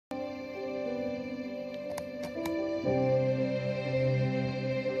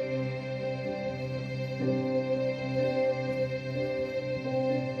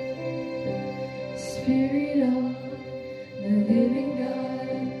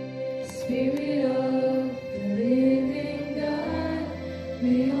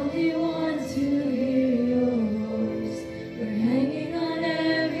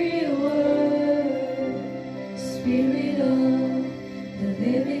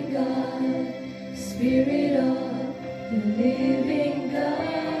Spirit of the living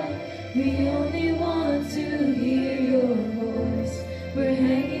God, we only want to hear your voice. We're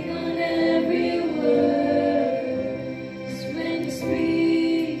hanging on every word. 'Cause when you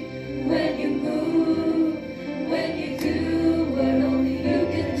speak, when you move, when you do what only you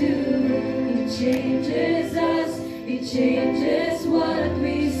can do, it changes us, it changes what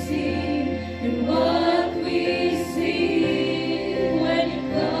we see and what we see. When you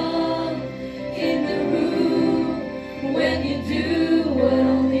come in the room, when you do what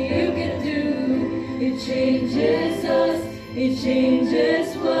only you can do, it changes us, it changes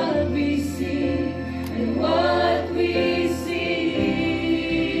what we see and what we see.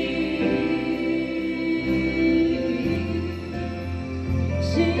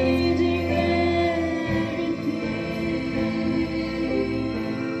 Changing everything.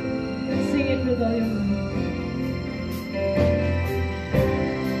 Sing it with all your might.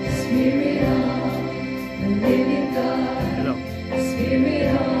 Spirit of the living God. Hello. Spirit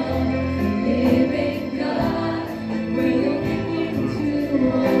of the living God, we're looking into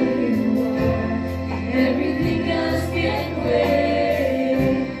what you are. Everything else can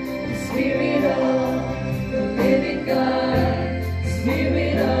wait. The Spirit of the living God,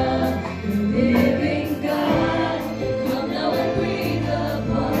 Spirit of the living God, come now and breathe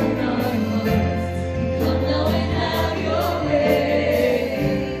upon our hearts. Come now and have your way.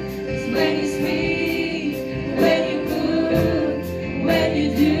 'Cause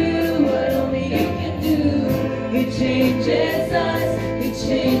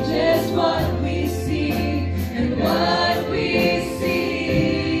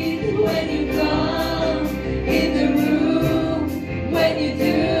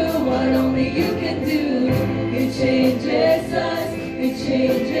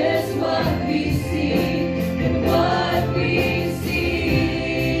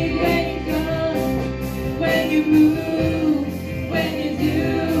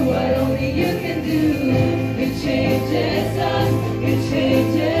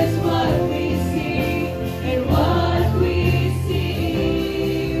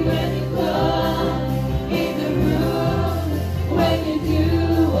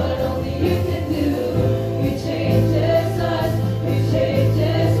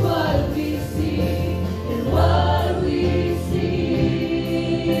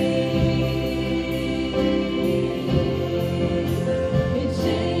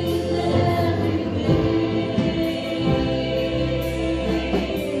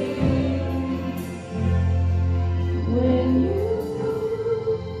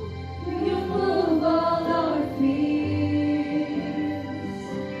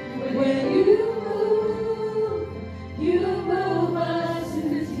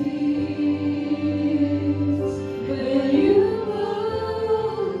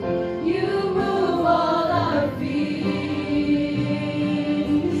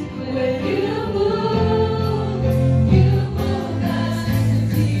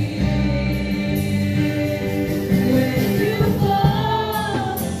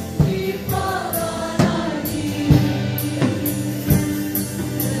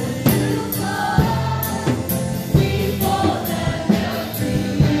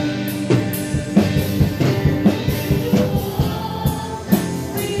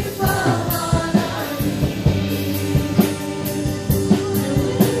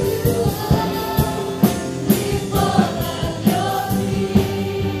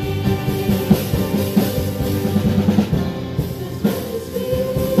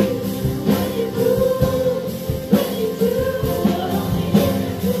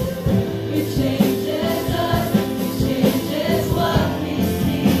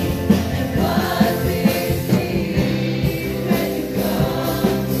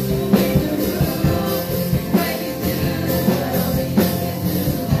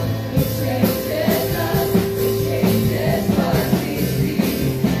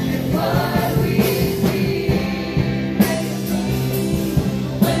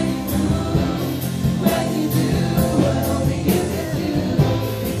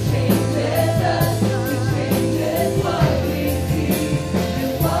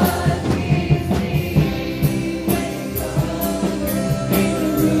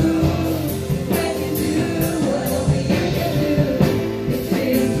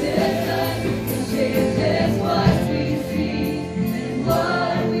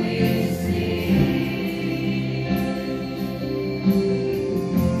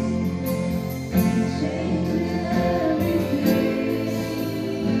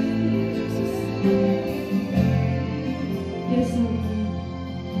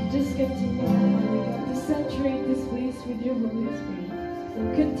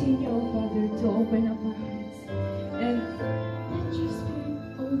continue, oh Father, to open up our hearts and let your Spirit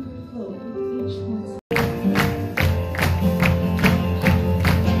overflow in each one's.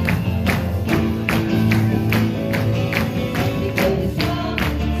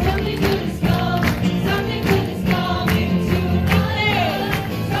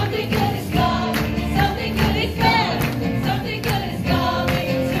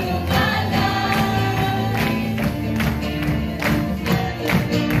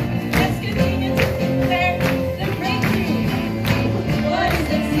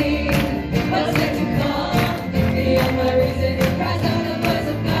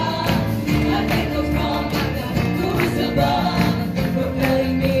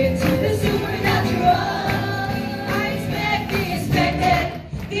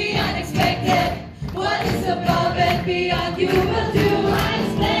 Beyond you will do. I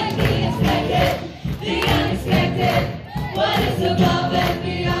expect the expected, the unexpected. What is above and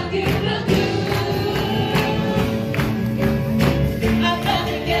beyond you will do. I'm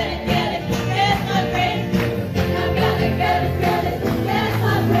gonna get my breakthrough. I'm gonna get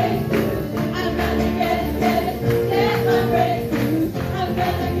my breakthrough. I'm gonna get my breakthrough. I'm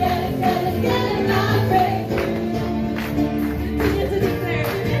gonna get my breakthrough. Continue to declare,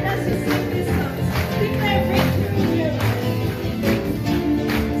 and as you sing these songs, declare breakthrough.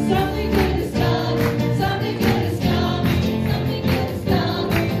 Something good is coming, something good is coming, something good is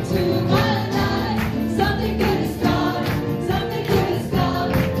coming to my life. Something good is coming, something good is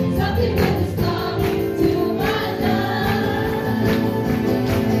coming, something good is coming to my life.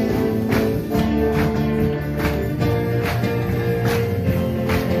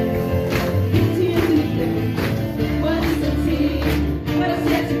 Continue to declare, what is unseen, what is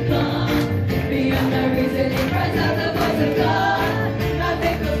yet to come, beyond my reasoning, cries out the voice of God.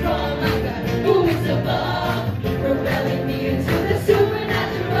 Who is above, propelling me into the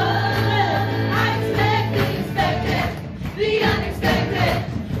supernatural. I expect the expected, the unexpected.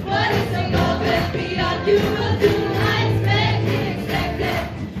 What is above and beyond you will do. I expect the expected,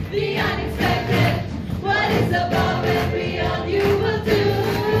 the unexpected. What is above and beyond you will do.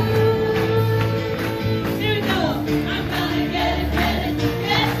 Here we go. I'm gonna get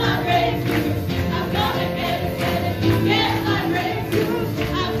my breakthrough. I'm gonna get my breakthrough.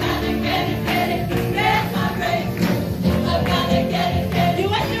 I'm gonna get my breakthrough. I'm gonna get You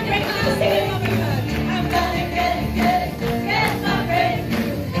want your breakthrough? Sing it, Mama God. I'm gonna get my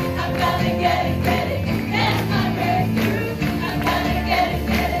breakthrough. I'm gonna get my breakthrough. I'm gonna get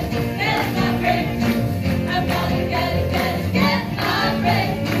my breakthrough. I'm gonna get my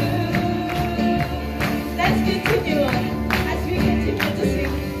breakthrough. Let's continue on as we continue to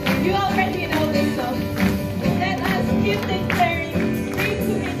sing. You already know this song. Let us keep declaring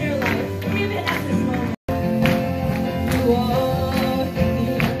breakthrough in your life, even at this moment. You are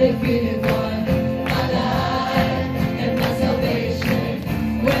the undefeated one, my life and my salvation.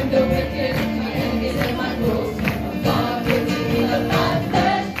 When the wicked, my enemies and my foes, are far beneath of my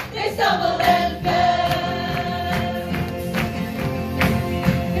flesh, they stumble and fell.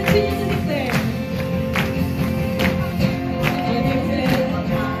 Continue to declare. And you said,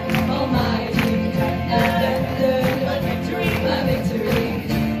 Almighty, my victory,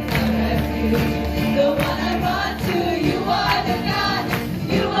 my refuge, the one I run to. You are the God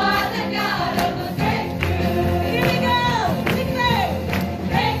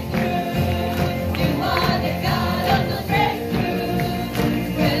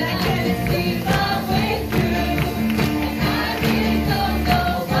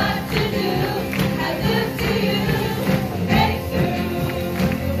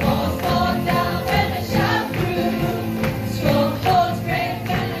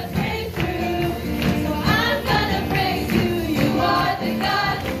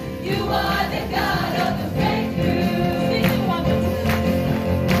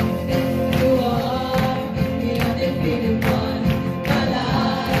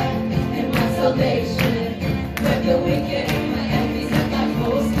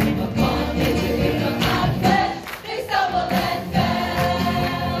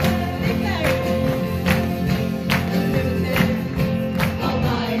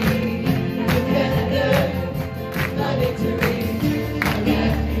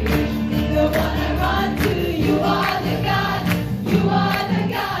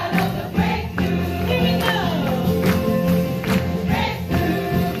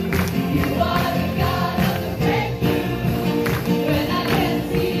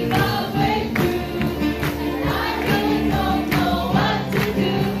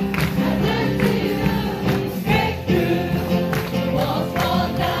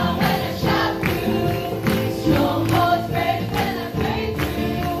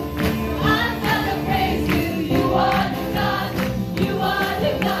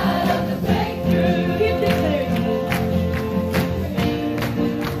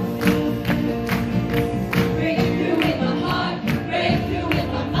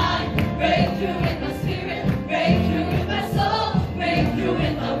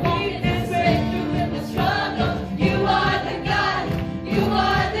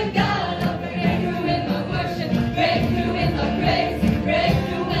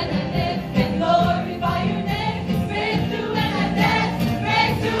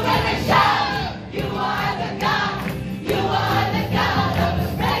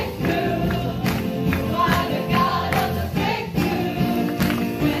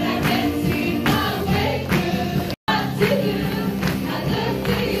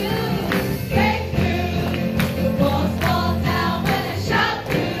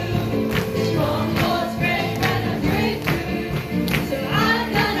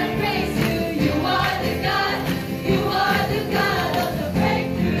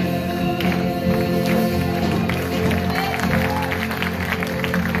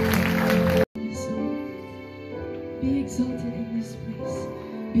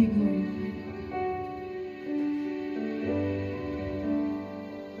be glorified.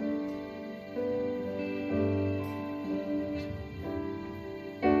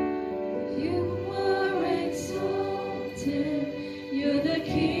 You are exalted, you're the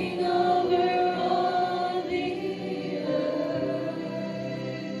King over all the earth,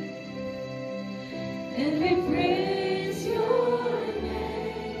 and we praise your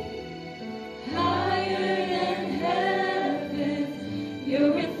name higher than heaven.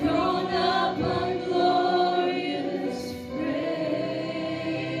 You're enthroned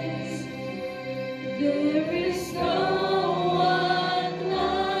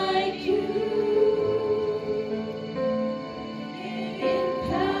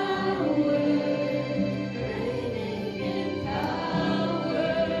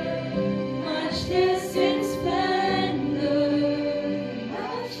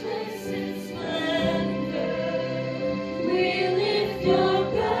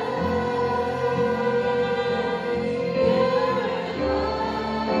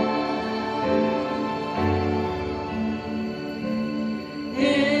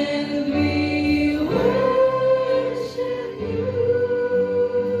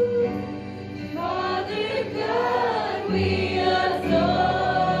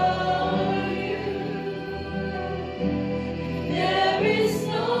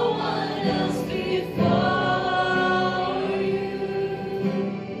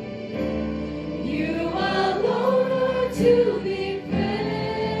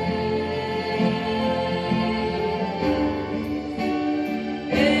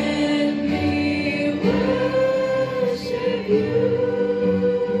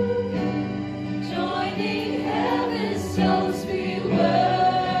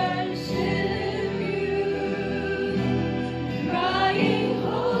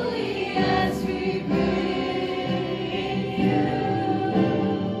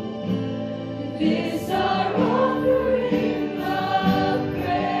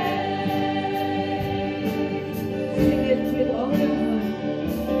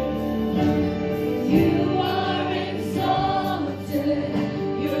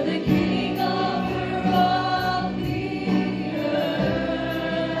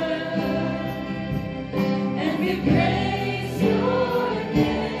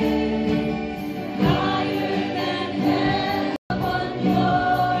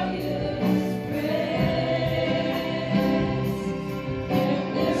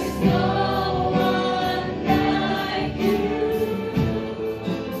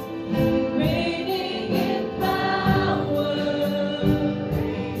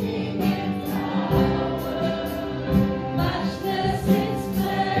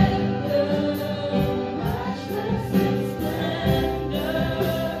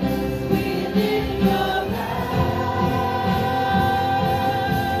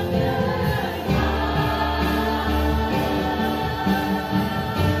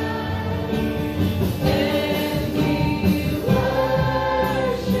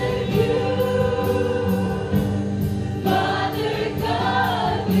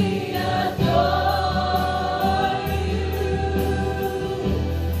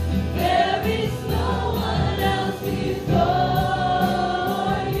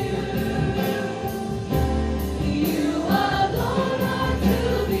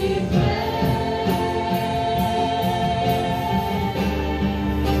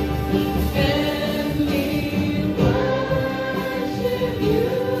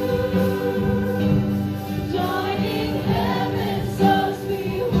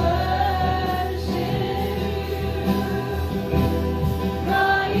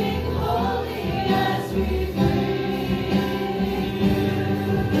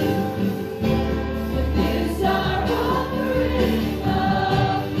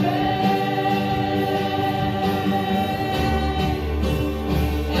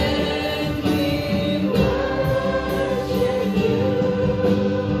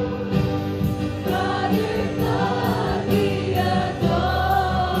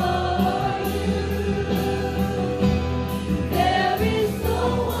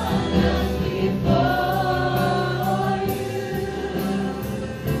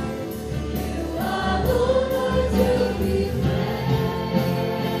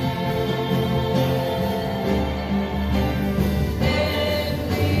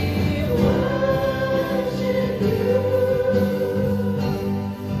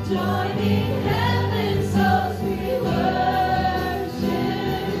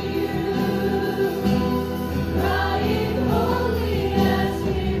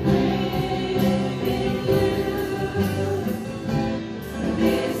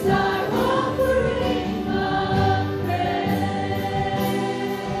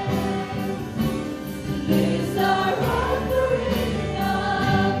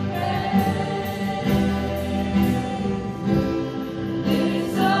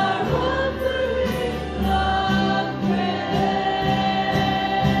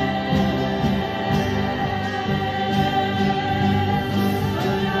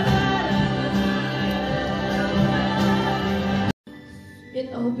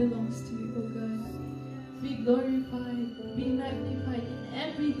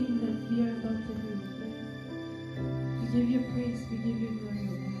we are about to do. We give you praise, we give you glory,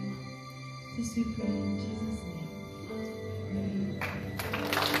 O God. This we pray in Jesus' name. Amen.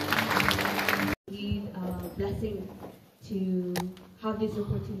 Indeed, blessing to have this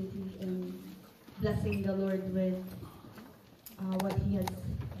opportunity and blessing the Lord with what He has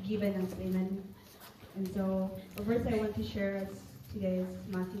given us. Amen. And so, a verse I want to share us today is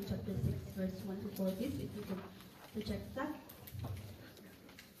Matthew chapter 6, verse 1 to 4. Please, if you could project that.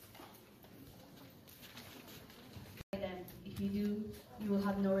 Then, if you do, you will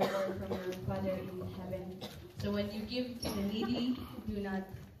have no reward from your Father in heaven. So when you give to the needy, do not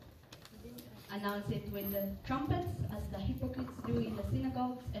announce it with the trumpets, as the hypocrites do in the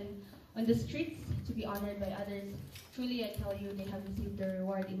synagogues and on the streets, to be honored by others. Truly, I tell you, they have received their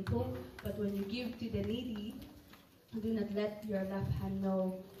reward in full. But when you give to the needy, do not let your left hand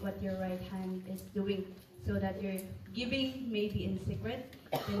know what your right hand is doing, so that your giving may be in secret.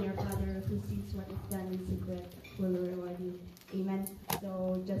 Then your Father who sees what is done in secret will reward you. Amen.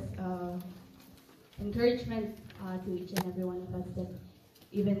 So just encouragement to each and every one of us that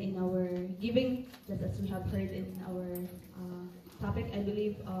even in our giving, just as we have heard in our topic, I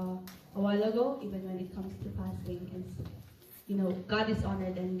believe a while ago, even when it comes to fasting, is, God is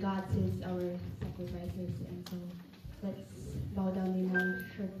honored and God sees our sacrifices. And so let's bow down in our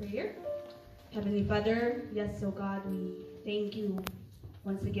short prayer. Heavenly Father, yes, so God, we thank you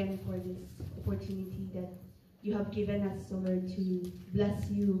once again for this opportunity that you have given us, O Lord, to bless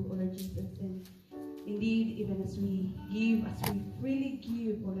you, O Lord Jesus. And indeed, even as we give, as we freely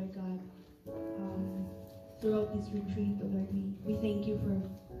give, O Lord God, throughout this retreat, O Lord, we thank you for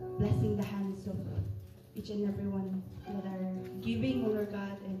blessing the hands of each and every one that are giving, O Lord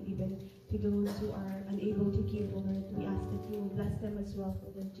God, and even to those who are unable to give, O Lord, we ask that you will bless them as well,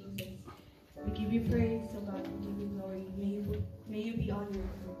 O Lord Jesus. We give you praise, O God, we give you glory. May you be honored,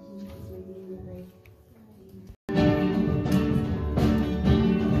 in Jesus' name we pray.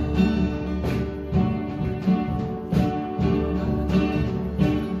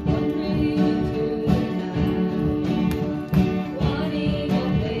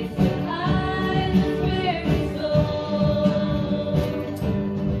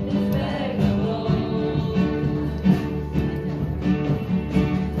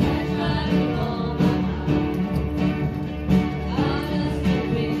 To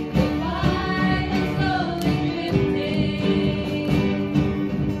be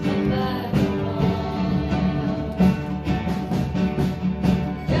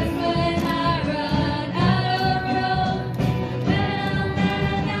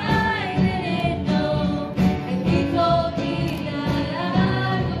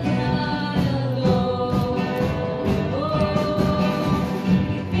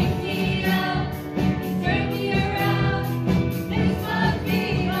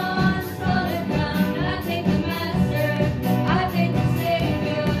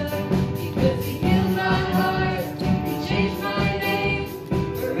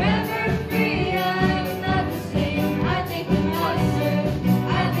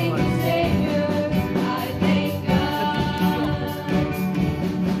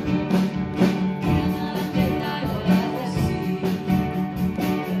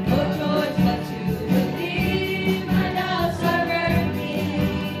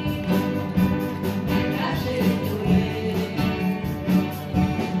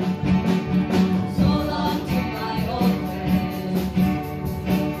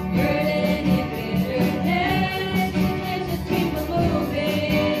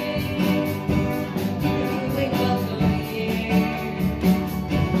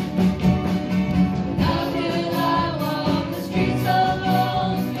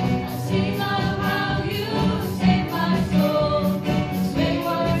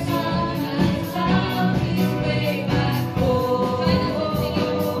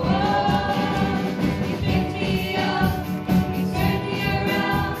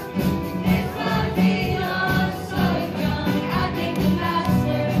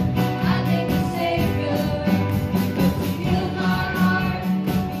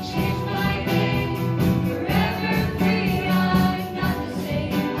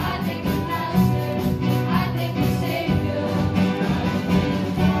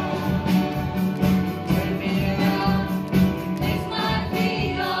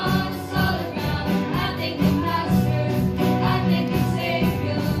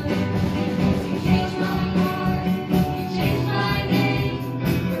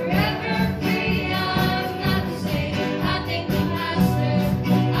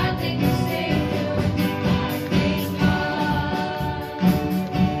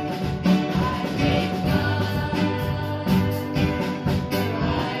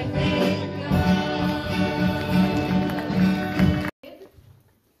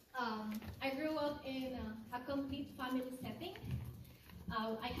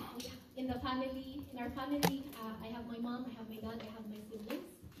my siblings.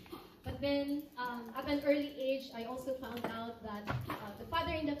 But then, at an early age, I also found out that the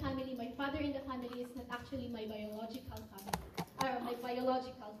father in the family, my father in the family, is not actually my biological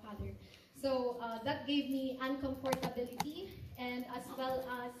father. So that gave me uncomfortability, and as well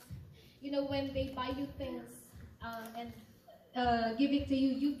as, when they buy you things and give it to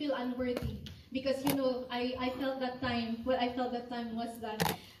you, you feel unworthy. Because, I felt that time, what I felt that time was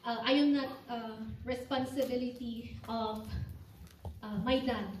that I am not responsibility of my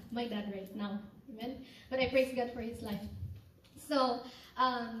dad right now. Amen. But I praise God for his life. So,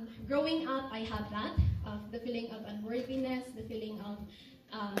 growing up, I have that, the feeling of unworthiness, the feeling of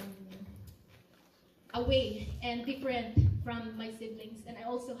away and different from my siblings. And I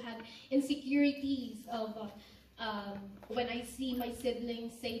also had insecurities of when I see my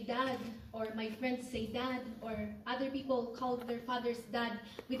siblings say dad, or my friends say dad, or other people call their fathers dad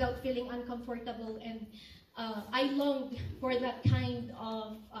without feeling uncomfortable. And I longed for that kind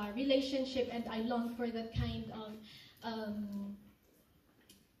of relationship, and I longed for that kind of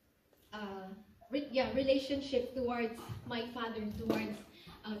relationship towards my father, towards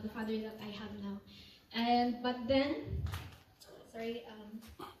the father that I have now. But then,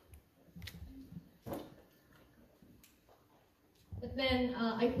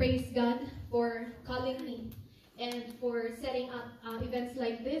 I praise God for calling me and for setting up events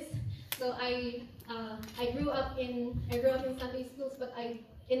like this. So I grew up in Sunday schools, but I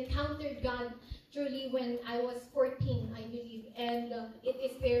encountered God truly when I was 14, I believe, and it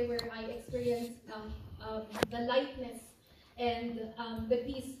is there where I experienced the lightness and the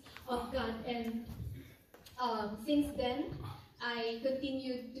peace of God. And since then, I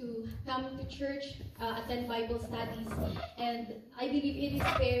continued to come to church, attend Bible studies, and I believe it is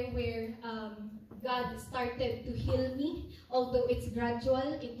there where God started to heal me. Although it's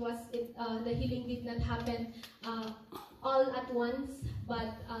gradual, the healing did not happen all at once,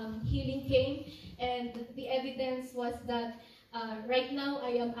 but healing came, and the evidence was that right now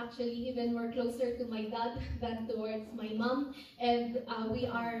I am actually even more closer to my dad than towards my mom, and we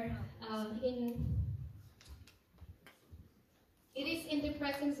are it is in the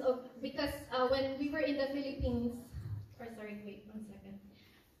presence of, because when we were in the Philippines, wait 1 second.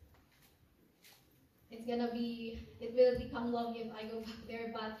 It will become long if I go back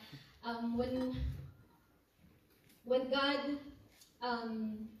there, but when God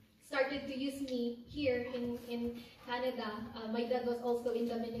started to use me here in Canada, my dad was also in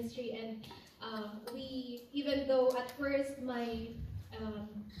the ministry, and even though at first my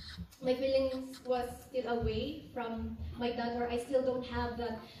feelings was still away from my dad, or I still don't have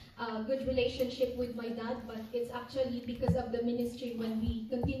that good relationship with my dad, but it's actually because of the ministry, when we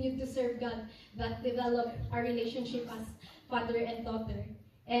continued to serve God, that developed our relationship as father and daughter.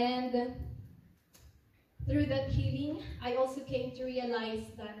 And through that healing, I also came to realize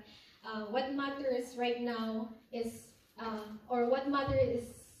that what matters right now is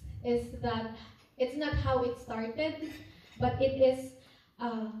that it's not how it started, but it is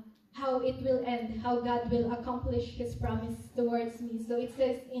how it will end, how God will accomplish His promise towards me. So it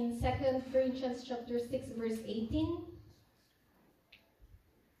says in 2 Corinthians chapter 6, verse 18.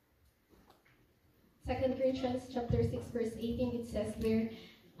 2 Corinthians chapter 6, verse 18, it says there,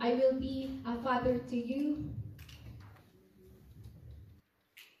 I will be a father to you.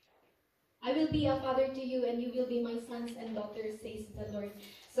 I will be a father to you, and you will be my sons and daughters, says the Lord.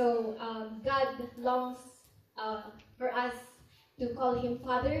 So God longs for us to call Him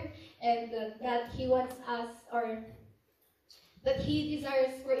Father, and that He wants us, or that He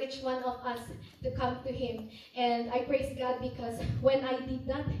desires for each one of us to come to Him. And I praise God because when I did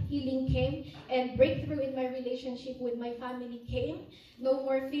that, healing came, and breakthrough in my relationship with my family came. No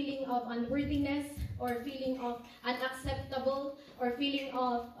more feeling of unworthiness, or feeling of unacceptable, or feeling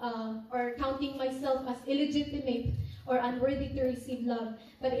of, or counting myself as illegitimate or unworthy to receive love,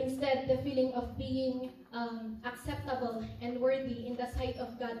 but instead the feeling of being acceptable and worthy in the sight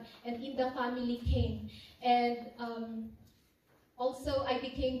of God and in the family came. And also I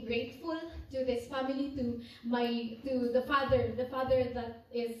became grateful to this family, to the father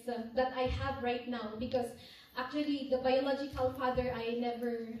that I have right now, because actually the biological father, I've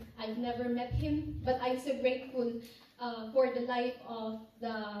never met him, but I'm so grateful for the life of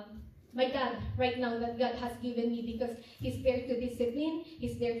my dad right now that God has given me, because He's there to discipline,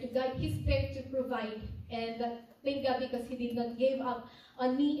 He's there to guide, He's there to provide. And thank God, because He did not give up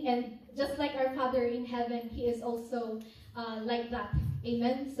on me. And just like our Father in heaven, He is also like that.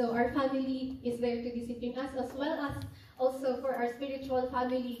 Amen. So our family is there to discipline us, as well as also for our spiritual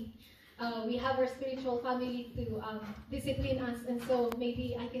family. We have our spiritual family to discipline us. And so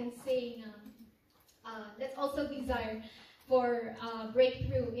maybe I can say, let's also desire for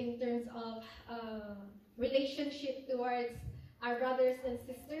breakthrough in terms of relationship towards our brothers and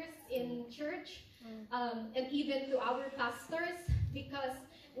sisters in church, and even to our pastors, because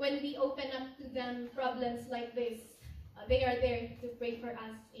when we open up to them problems like this, they are there to pray for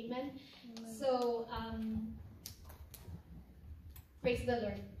us. Amen. So, praise the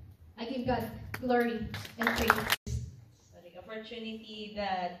Lord. I give God glory and praise. The opportunity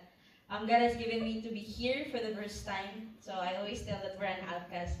that God has given me to be here for the first time. So I always tell that we're an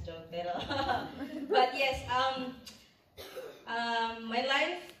outcast joke, pero but yes, my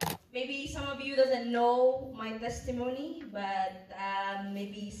life. Maybe some of you doesn't know my testimony, but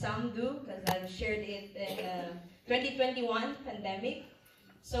maybe some do because I've shared it in 2021 pandemic.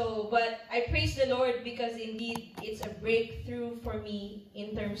 So, but I praise the Lord because indeed it's a breakthrough for me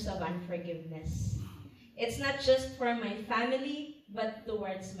in terms of unforgiveness. It's not just for my family, but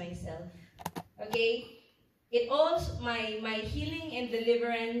towards myself. Okay? It all, my healing and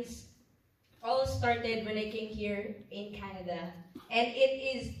deliverance all started when I came here in Canada. And it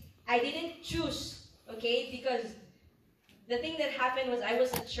is, I didn't choose, okay? Because the thing that happened was I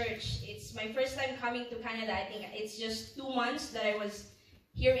was at church. It's my first time coming to Canada. I think it's just 2 months that I was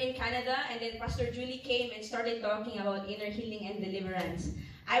here in Canada, and then Pastor Julie came and started talking about inner healing and deliverance.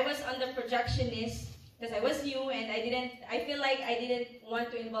 I was on the projectionist because I was new, and I feel like I didn't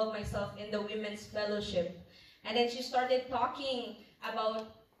want to involve myself in the women's fellowship. And then she started talking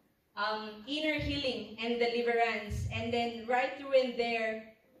about inner healing and deliverance, and then right through in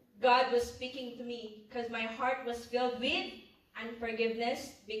there, God was speaking to me because my heart was filled with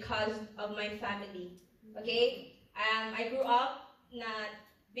unforgiveness because of my family. Okay? I grew up not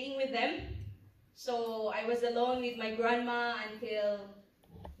being with them. So I was alone with my grandma until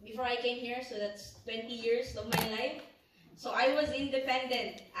before I came here. So that's 20 years of my life. So I was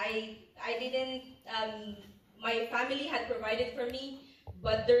independent. I didn't, my family had provided for me,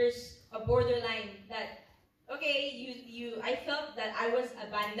 but there's a borderline that, okay, I felt that I was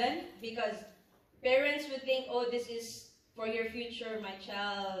abandoned because parents would think, oh, this is for your future, my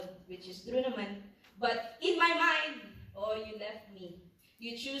child, which is true naman. But in my mind, oh, you left me.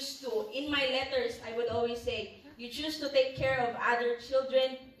 You choose to, in my letters, I would always say, you choose to take care of other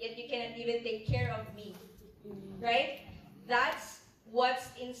children, yet you cannot even take care of me. Right? That's what's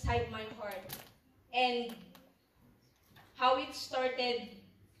inside my heart. And how it started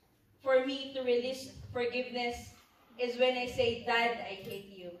for me to release forgiveness is when I say, Dad, I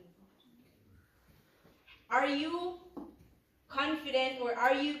hate you. Are you confident or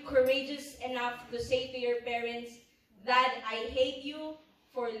are you courageous enough to say to your parents, Dad, I hate you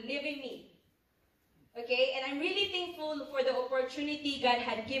for leaving me? Okay, and I'm really thankful for the opportunity God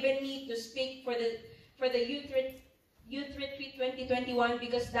had given me to speak for the Youth Retreat 2021,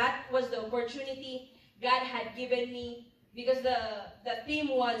 because that was the opportunity God had given me, because the theme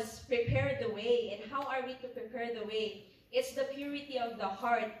was prepare the way. And how are we to prepare the way? It's the purity of the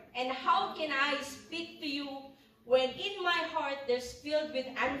heart. And how can I speak to you when in my heart there's filled with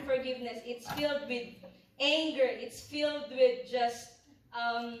unforgiveness, it's filled with anger, it's filled with just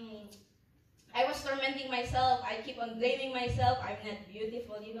I was tormenting myself. I keep on blaming myself. I'm not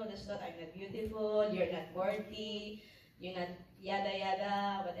beautiful. You know the stuff. I'm not beautiful. You're not worthy. You're not yada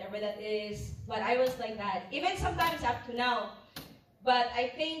yada, whatever that is. But I was like that. Even sometimes up to now. But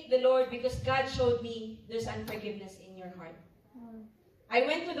I thank the Lord because God showed me there's unforgiveness in your heart. I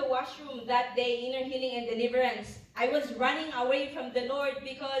went to the washroom that day, inner healing and deliverance. I was running away from the Lord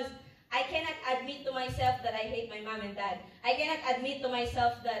because I cannot admit to myself that I hate my mom and dad. I cannot admit to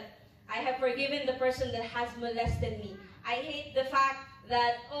myself that I have forgiven the person that has molested me. I hate the fact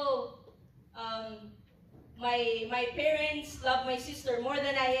that, my parents love my sister more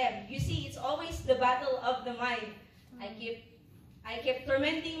than I am. You see, it's always the battle of the mind. I kept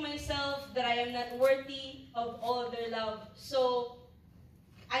tormenting myself that I am not worthy of all their love. So,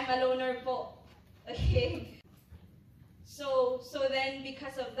 I'm a loner po. Okay? So then,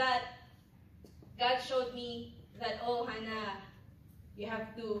 because of that, God showed me that, oh, Hannah, you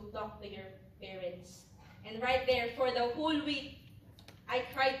have to talk to your parents. And right there, for the whole week, I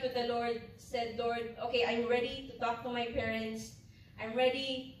cried to the Lord, said, Lord, okay, I'm ready to talk to my parents. I'm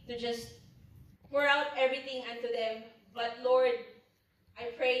ready to just pour out everything unto them. But Lord,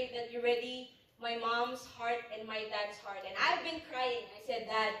 I pray that you ready my mom's heart and my dad's heart. And I've been crying. I said,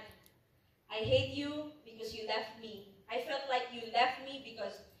 Dad, I hate you because you left me. I felt like you left me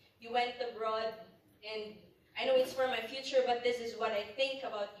because you went abroad. And I know it's for my future, but this is what I think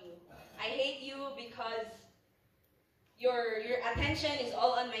about you. I hate you because your attention is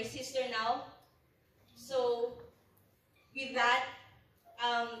all on my sister now. So with that,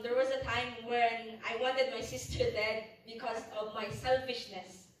 there was a time when I wanted my sister dead because of my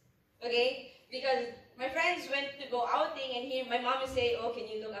selfishness. Okay? Because my friends went to go outing and my mom would say, oh, can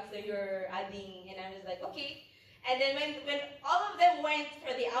you look after your adding? And I was like, okay. And then when all of them went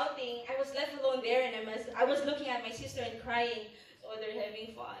for the outing, I was left alone there and I was looking at my sister and crying. Oh, they're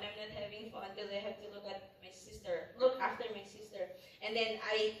having fun. I'm not having fun because I have to look after my sister. And then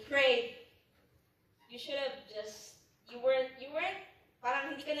I prayed, you should have you weren't,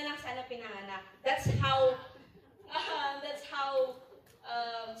 parang hindi ka na lang sana pinanganak. That's how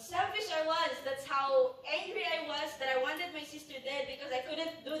selfish I was. That's how angry I was that I wanted my sister dead because I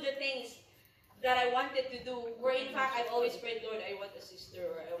couldn't do the things that I wanted to do. Where in fact, I've always prayed, Lord, I want a sister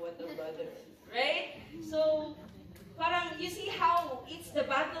or I want a brother. Right? So, parang, you see how it's the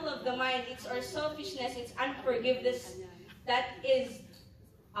battle of the mind. It's our selfishness. It's unforgiveness that is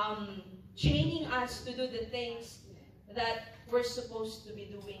training us to do the things that we're supposed to be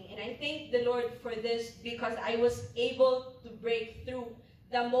doing. And I thank the Lord for this because I was able to break through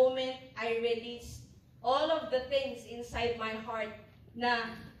the moment I released all of the things inside my heart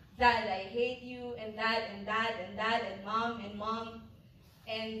na, Dad, I hate you, and Dad, and Dad, and Dad, and Mom.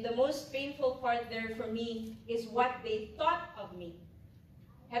 And the most painful part there for me is what they thought of me.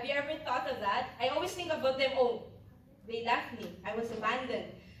 Have you ever thought of that? I always think about them, oh, they left me. I was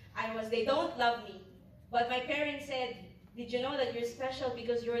abandoned. They don't love me. But my parents said, did you know that you're special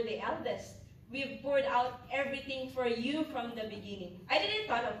because you're the eldest? We've poured out everything for you from the beginning. I didn't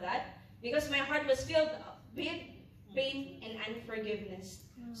thought of that because my heart was filled with pain and unforgiveness.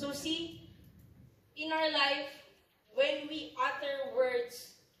 So see, in our life, when we utter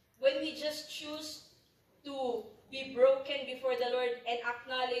words, when we just choose to be broken before the Lord and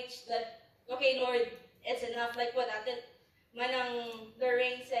acknowledge that, okay, Lord, it's enough. Like what Manang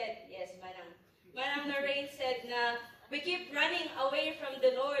Lorraine said, yes, Manang Lorraine said na, we keep running away from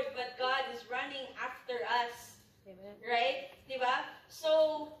the Lord, but God is running after us. Amen. Right? Diba?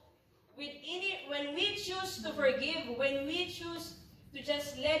 So, when we choose to forgive, when we choose to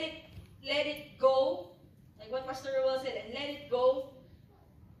just let it go, like what Pastor Rowell said, and let it go,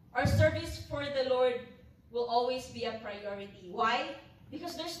 our service for the Lord will always be a priority. Why?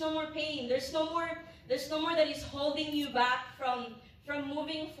 Because there's no more pain. There's no more that is holding you back from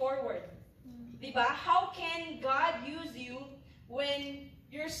moving forward. Diba? How can God use you when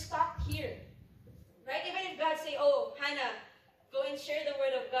you're stuck here? Right? Even if God say, oh, Hannah, go and share the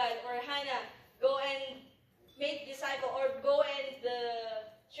word of God, or Hannah, go and make disciple, or go and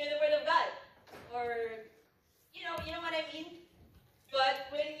share the word of God, or you know what I mean? But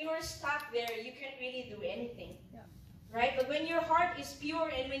when you're stuck there, you can't really do anything. Yeah. Right? But when your heart is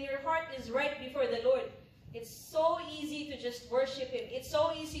pure and when your heart is right before the Lord, it's so easy to just worship Him. It's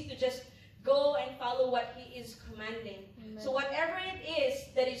so easy to just go and follow what He is commanding. Amen. So whatever it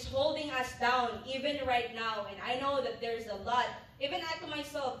is that is holding us down, even right now, and I know that there's a lot, even I to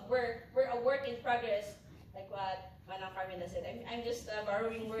myself, we're a work in progress, like what Manang Carmela said. I'm just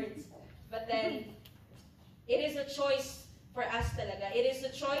borrowing words. But then, it is a choice for us talaga. It is a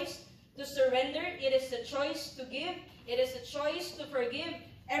choice to surrender. It is a choice to give. It is a choice to forgive.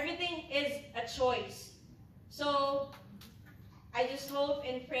 Everything is a choice. So, I just hope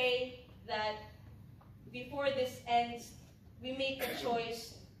and pray that before this ends, we make a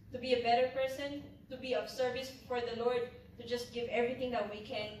choice to be a better person, to be of service for the Lord, to just give everything that we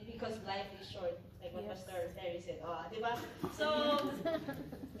can because life is short. Like what Pastor Terry said. Oh, diba? So,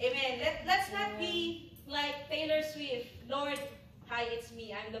 amen. Let's not be like Taylor Swift. Lord, hi, it's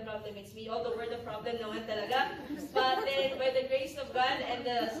me. I'm the problem. It's me. Although we're the problem naman talaga. But then, by the grace of God and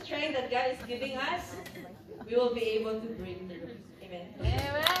the strength that God is giving us, we will be able to break through. Amen.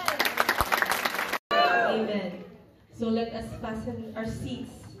 Amen. So let us fasten our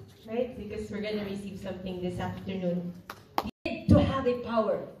seats, right? Because we're going to receive something this afternoon. To have a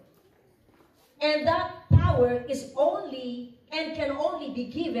power. And that power is only and can only be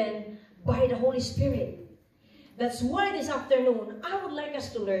given by the Holy Spirit. That's why this afternoon, I would like us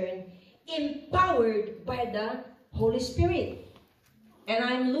to learn empowered by the Holy Spirit. And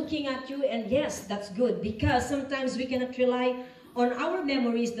I'm looking at you, and yes, that's good, because sometimes we cannot rely on our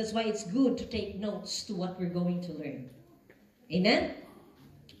memories. That's why it's good to take notes to what we're going to learn. Amen?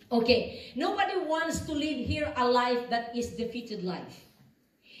 Okay, nobody wants to live here a life that is defeated life.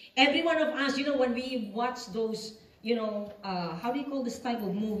 Every one of us, when we watch those, how do you call this type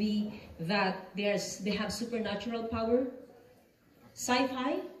of movie that they have supernatural power?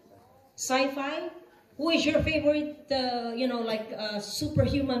 Sci-fi? Sci-fi? Who is your favorite,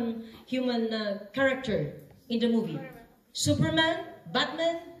 superhuman character in the movie? Superman?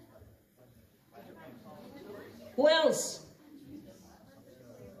 Batman? Who else?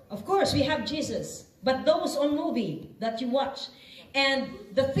 Of course, we have Jesus. But those on movie that you watch, and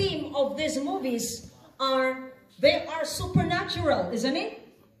the theme of these movies they are supernatural, isn't it?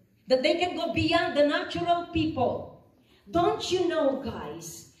 That they can go beyond the natural people. Don't you know,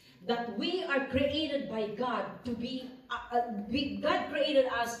 guys, that we are created by God to be, God created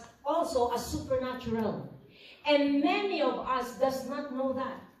us also as supernatural. And many of us does not know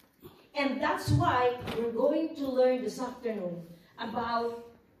that. And that's why we're going to learn this afternoon about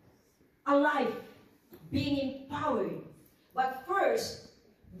a life being empowered. But first,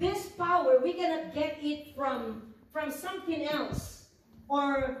 this power, we cannot get it from something else.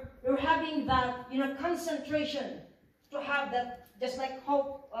 Or you're having that, concentration to have that, just like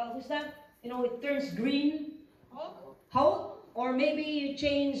hope, who's that? It turns green. Hope? Or maybe you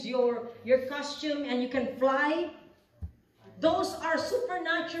change your costume and you can fly. Those are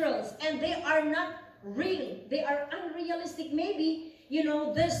supernaturals, and they are not real. They are unrealistic. Maybe,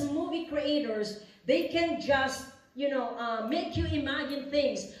 these movie creators, they can just, make you imagine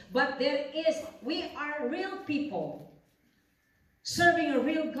things. But we are real people serving a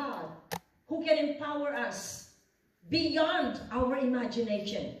real God who can empower us beyond our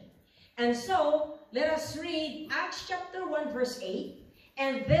imagination. And so, let us read Acts chapter 1 verse 8.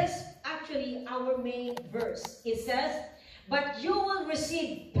 And this actually our main verse. It says, but you will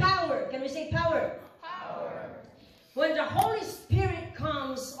receive power. Can we say power? Power. When the Holy Spirit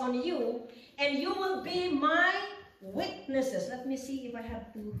comes on you, and you will be my witnesses. Let me see if I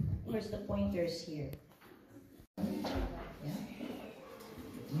have to, where's the pointers here? Yeah.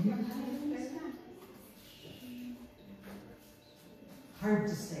 Hard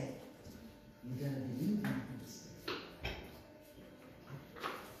to say. You gotta believe in this.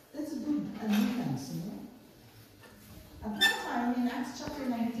 That's a good nuance, At that time, in Acts chapter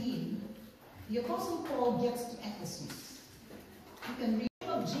 19, the Apostle Paul gets to Ephesus. You can read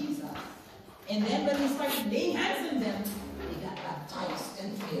of Jesus, and then when he started laying hands on them, they got baptized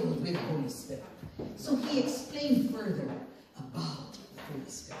and filled with the Holy Spirit. So he explained further about the Holy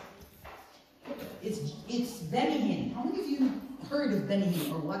Spirit. It's Benny Hinn. How many of you heard of Benny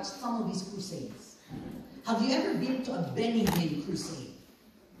Hinn or watched some of his crusades? Have you ever been to a Benny Hinn crusade?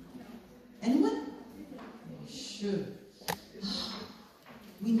 Anyone? You should.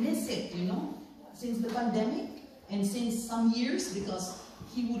 We miss it, since the pandemic and since some years, because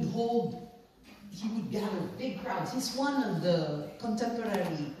he would gather big crowds. He's one of the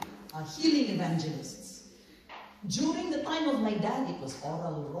contemporary healing evangelists. During the time of my dad, it was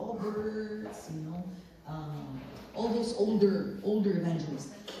Oral Roberts, all those older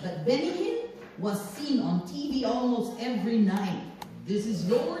evangelists. But Benny Hinn was seen on TV almost every night. This is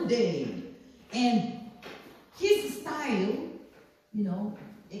your day. And his style,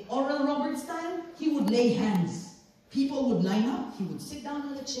 Oral Roberts style, he would lay hands. People would line up, he would sit down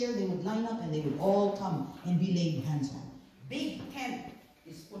in a chair, they would line up, and they would all come and be laid hands on. Big tent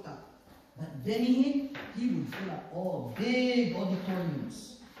is put up. But Benny Hinn, he would fill up all big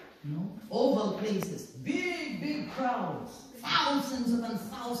auditoriums, oval places, big crowds. Thousands upon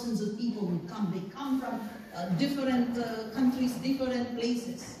thousands of people would come. They come from different countries, different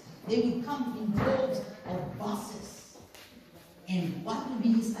places. They would come in droves of buses. And what would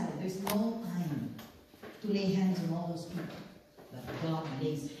be his style? There's no time to lay hands on all those people. But God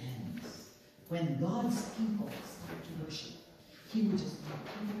lays hands. When God's people start to worship, he would just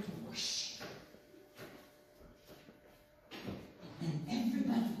continue to worship. And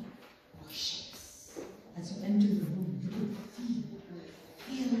everybody worships. As you enter the room, you could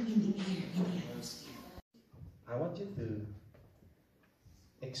feel in the air, in the atmosphere. I want you to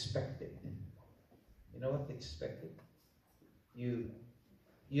expect it. You know what expect it? You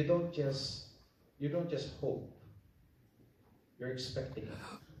don't just hope. You're expecting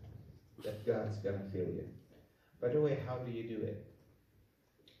it, that God's gonna fill you. By the way, how do you do it?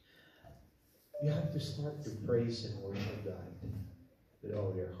 You have to start to praise and worship God with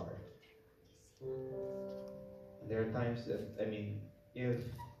all your heart. There are times that, if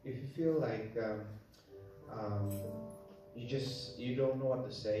you feel like you don't know what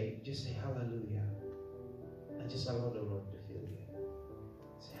to say, just say hallelujah. And just allow the Lord to fill you.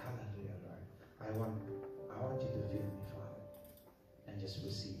 Say hallelujah, Lord. I want you to fill me, Father. And just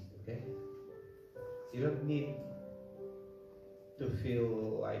receive, okay? You don't need to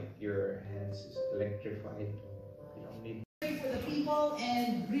feel like your hands is electrified. You don't need. Pray for the people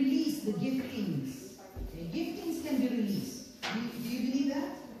and release the giftings. The giftings can be released. Do you believe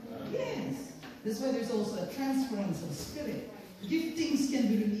that? Yes. That's why there's also a transference of spirit. Giftings can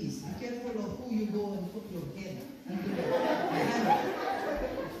be released. Be careful of who you go and put your head under the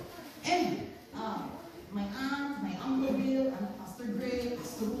And my aunt, my uncle Bill, and Pastor Gray,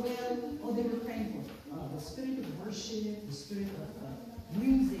 Pastor Roy, spirit of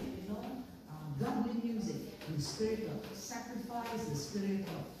music, you know, godly music, the spirit of sacrifice, the spirit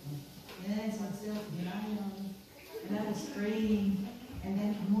of yes, self-denial. And I was praying, and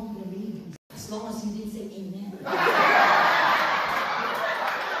then among the ladies, as long as you didn't say amen.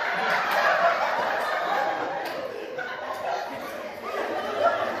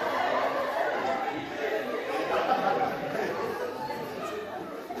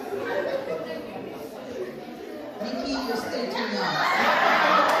 Nikki, you're still too young.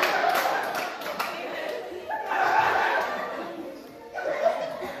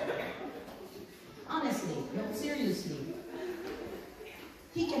 Honestly, no, seriously.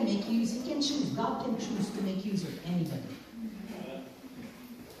 He can make use, he can choose. God can choose to make use of anybody.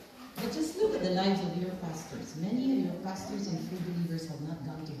 But just look at the lives of your pastors. Many of your pastors and true believers have not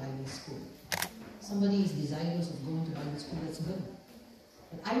gone to Bible school. Somebody is desirous of going to Bible school, that's good.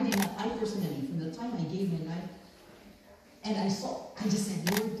 But I did not, I personally, from the time I gave my life, and I just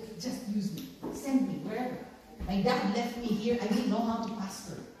said, Lord, just use me. Send me wherever. My dad left me here, I didn't know how to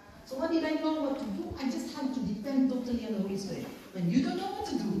pastor. So what did I know what to do? I just had to depend totally on the Holy Spirit. When you don't know what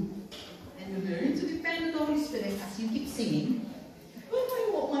to do, and you learn to depend on the Holy Spirit as you keep singing, when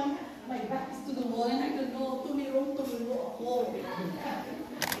I walk, my back is to the wall and I don't know, tumiro ako.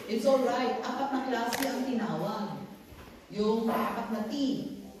 It's alright, apat na klase ang tinawag. Yung apat na T,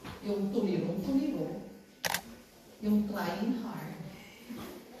 yung tumiro, yung trying hard.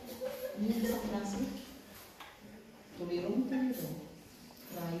 Yung isang klase, tumiro,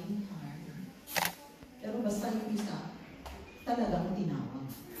 trying hard. Pero basta yung isa, talagang tinawag.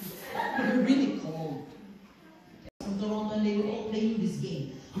 You're really cold. From Toronto, they were all playing this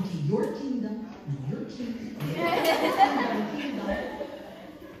game. Okay, your kingdom, and your kingdom, and your kingdom.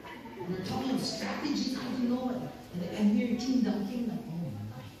 We're talking strategies, I don't know what. And here, kingdom. Oh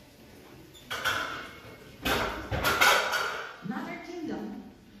my. Not our kingdom.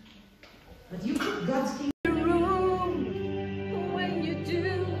 But you put God's kingdom. When you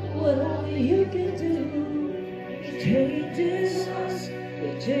do what only you can do, it changes us,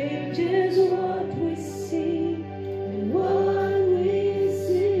 it changes what we see and what we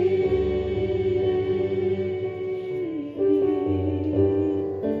see.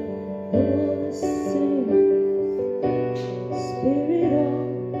 Oh, sing, Spirit of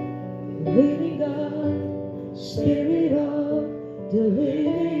the living God, Spirit of the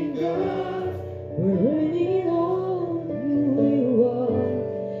living God, we're learning on who you are.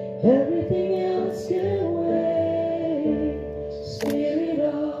 Everything else can wait. Spirit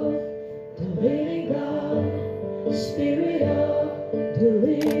of the living God, Spirit of the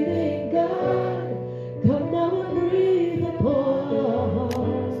living God, come now and breathe upon our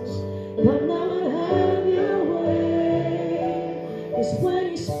hearts. Come now and have your way. 'Cause when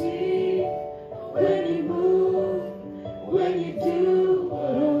you speak, when you move, when you do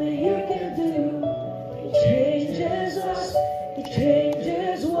what only you can do, it changes us, it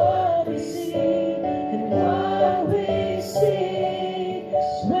changes what we see and what we see.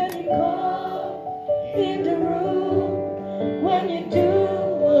 When you come in the room, when you do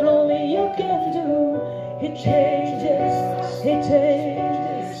what only you can do, it changes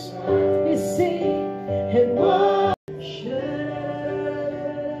what we see and what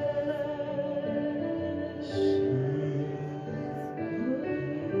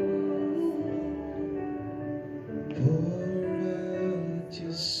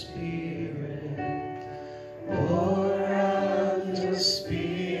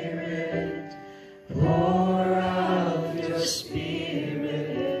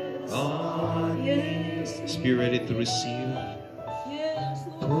Be ready to receive.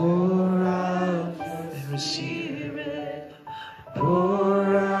 Pour out and receive.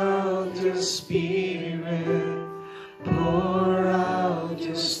 Pour out your spirit. Pour out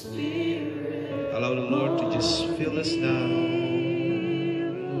your spirit. Allow the Lord to just fill us now.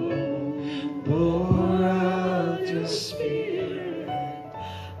 Pour out your spirit.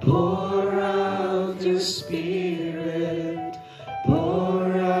 Pour out your spirit.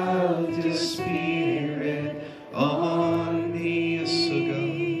 Pour out your spirit on me, yes, oh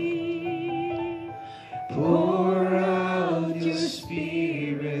God. Pour out your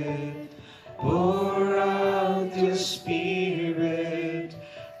spirit. Pour out your spirit.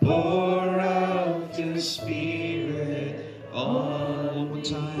 Pour out your spirit on. One more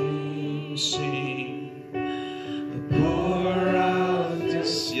time, sing. Pour out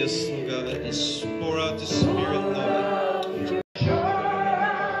this, yes, oh God, just pour out the spirit, Lord.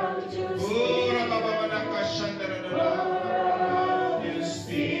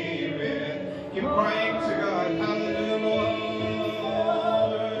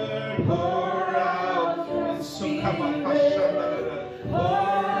 Pour out, and so come on,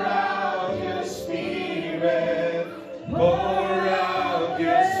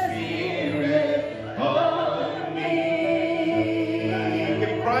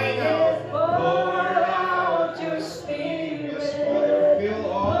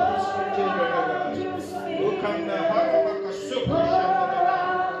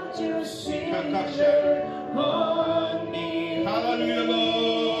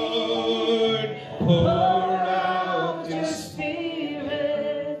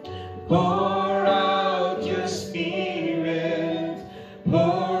 Pour out your Spirit. Pour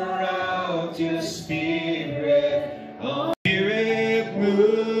out your Spirit. Oh, Spirit, move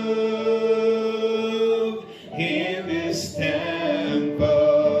in this temple.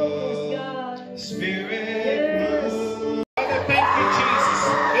 Spirit, move. Father, thank you, Jesus.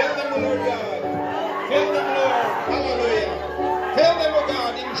 Fill them, Lord God. Fill them, Lord. Hallelujah. Fill them, oh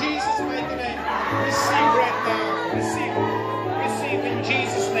God, in Jesus' mighty name. Receive right now. Receive. Receive in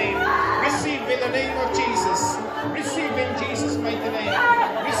Jesus' name. Receive in the name of Jesus. Receive in Jesus' mighty name.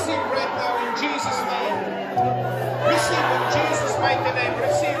 Receive right now in Jesus' name. Receive in Jesus' mighty name.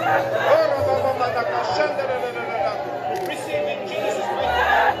 Receive. Receive in Jesus' mighty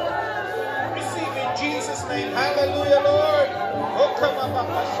name. Receive in Jesus' name. Hallelujah, Lord. Oh, come on,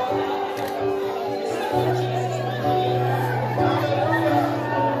 receive in Jesus' mighty name. Hallelujah.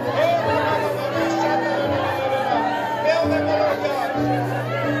 Fill them, Lord God.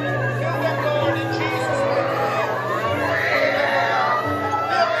 Fill them, Lord, in Jesus' mighty name. Fill them, Lord.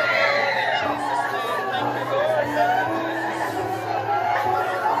 Fill them, Lord, in Jesus' name. Thank you, Lord. Thank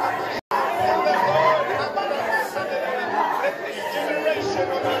you, Jesus. Fill them, Lord. Let this generation,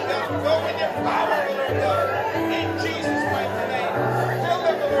 oh Lord God, go in your power, Lord God, in Jesus' mighty name. Fill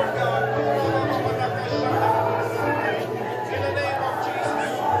them, Lord God. In the name of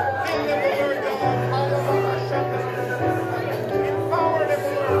Jesus. Fill them, Lord God. Empower them,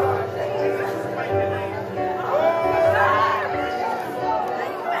 Lord God, in Jesus' mighty name.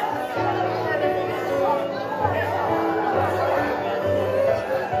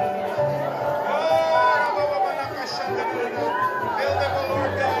 Fill them,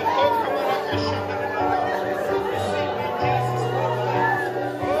 Lord God. Receive in Jesus'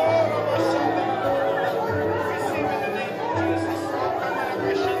 mighty name. Receive in the name of Jesus.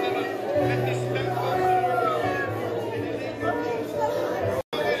 Let this temple, Lord God, in the name of Jesus.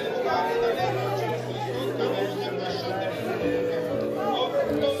 Overflow in the name of Jesus.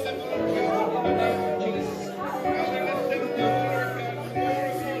 Overflow them, Lord God, in the name of Jesus. Father, let them know, Lord God, more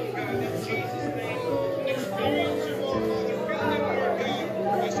of you, God, in Jesus' name. Experience you more, Father. Fill them, Lord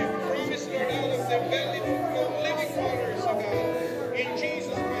God, as you promised, Lord, out of their belly will flow living waters, oh God, in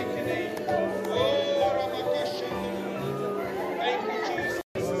Jesus' mighty name. Oh, Ramakashandra. Thank you, Jesus.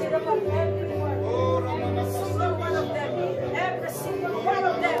 Oh, Ramakashandra. Every single one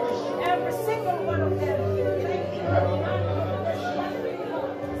of them. Every single one of them.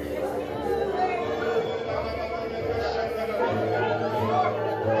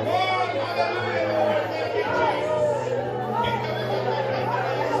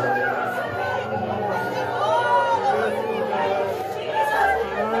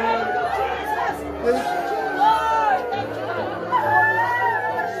 Thank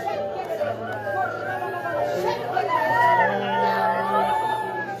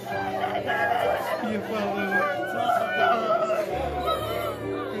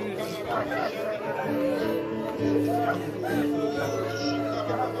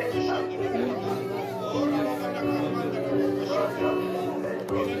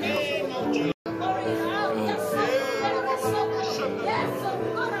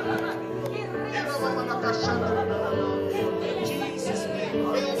you.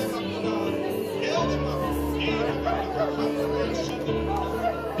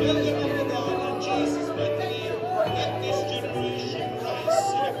 Fill them up, God, in Jesus' mighty name. Let this generation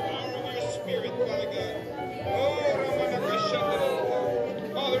rise in the power of your Spirit, Father God. Oh,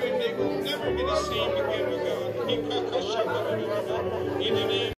 Ramanakashandra. Father, and they will never be the same again, oh God. In the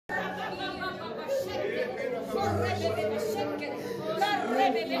name Thank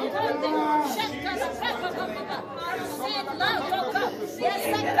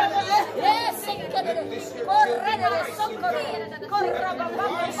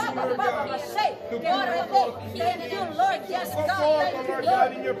you, Lord. Yes, God. Thank you,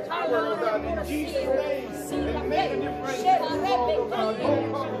 Lord. in your power, oh God, in Jesus' name. And make a difference in the world, oh God.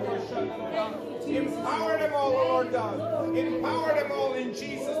 Empower them all, oh Lord God. Empower them all in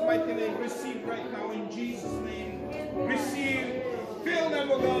Jesus' mighty name. Receive right now in Jesus' name. Receive. Fill them,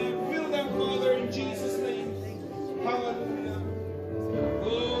 oh God. Fill them, Father, in Jesus' name. Hallelujah.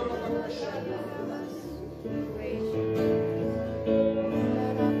 Oh,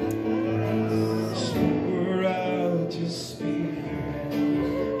 pour out your Spirit.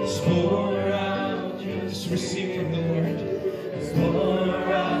 Pour out your Spirit. Just receive from the Lord.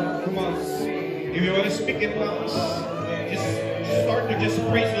 Pour out. Come on. If you want to speak in tongues, just start to just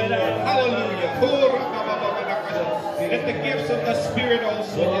praise the Lord. Hallelujah. Let the gifts of the Spirit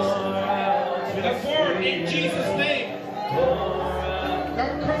also just pour in Jesus' name.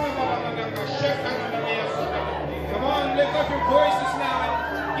 Come on, lift up your voices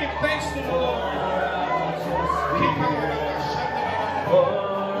now and give thanks to the Lord.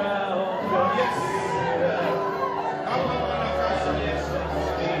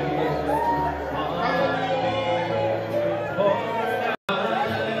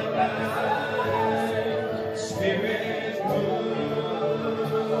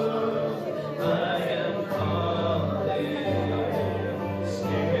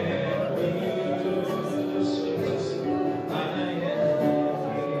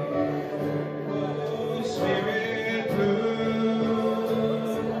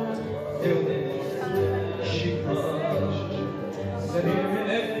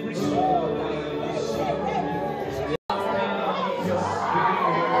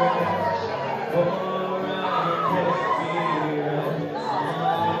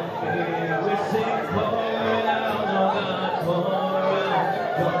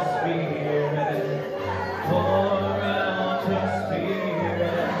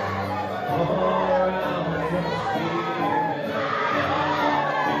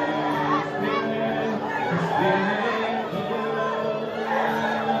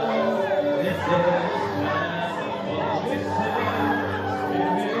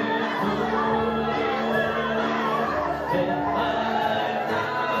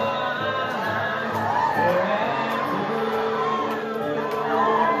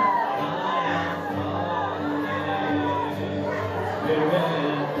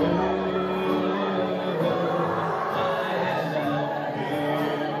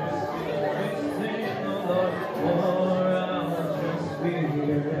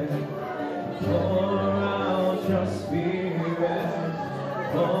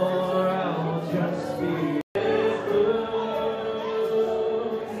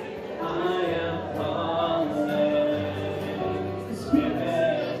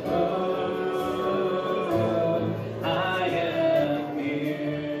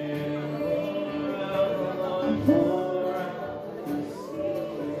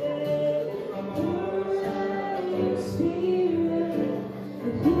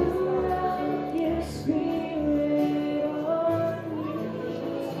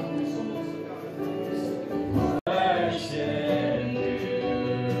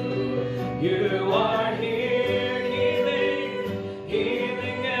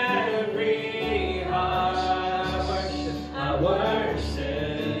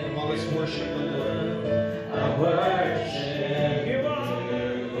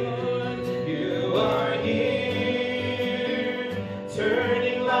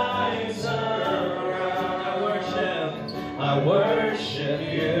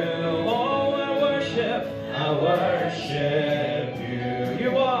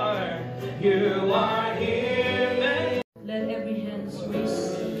 Let every hand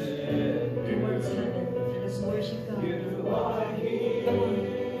raise towards heaven and let's worship God. Come on.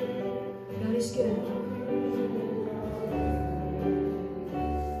 God is good.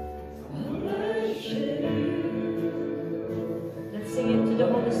 Let's sing it to the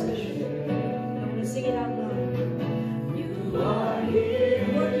Holy Spirit. I want to sing it out loud. You are here,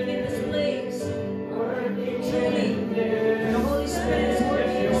 working in this place. Truly.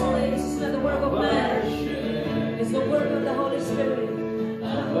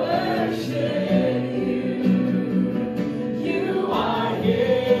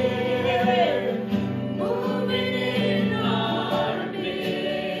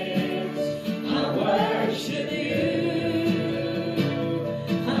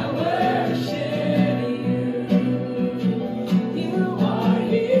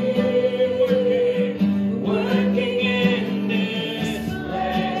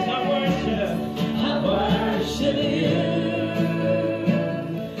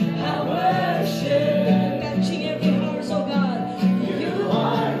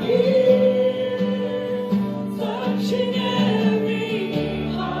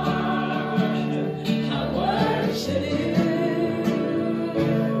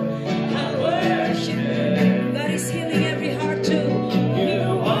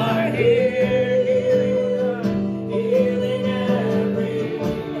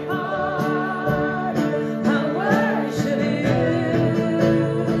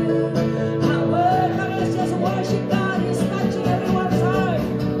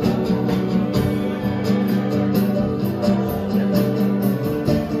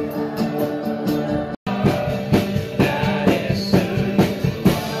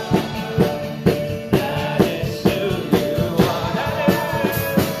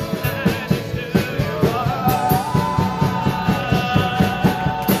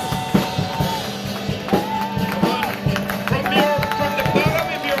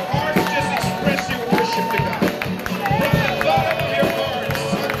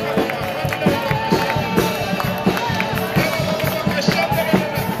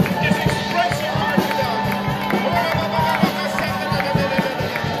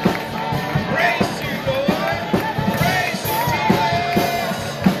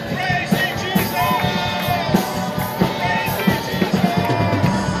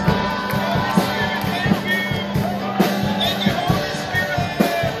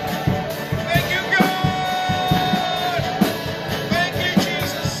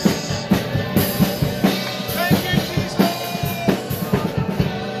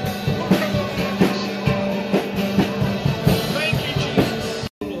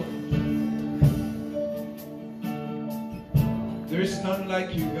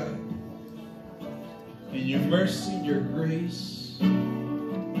 you, God, in your mercy, in your grace,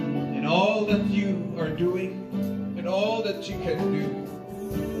 in all that you are doing, and all that you can do.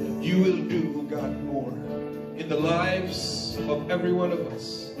 You will do, God, more in the lives of every one of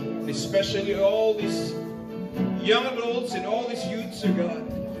us, especially all these young adults and all these youths, oh God.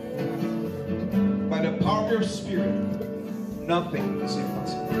 By the power of your Spirit, nothing is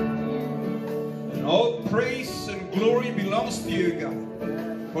impossible. And all praise and glory belongs to you, God,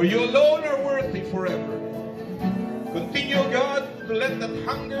 for you alone are worthy forever. Continue, God, to let that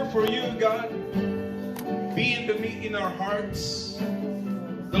hunger for you, God, be in our hearts.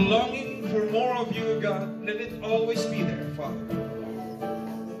 The longing for more of you, God, let it always be there, Father.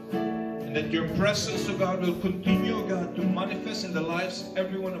 And that your presence, oh God, will continue, God, to manifest in the lives of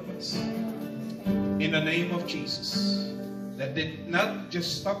every one of us. In the name of Jesus. Let it not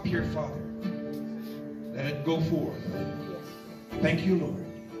just stop here, Father. Let it go forth. Thank you, Lord.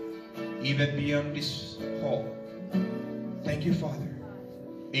 Even beyond this hall. Thank you, Father.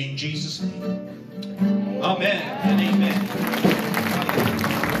 In Jesus' name. Amen and amen.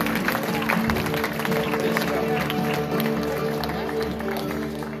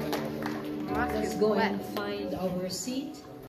 Let's go and find our seat.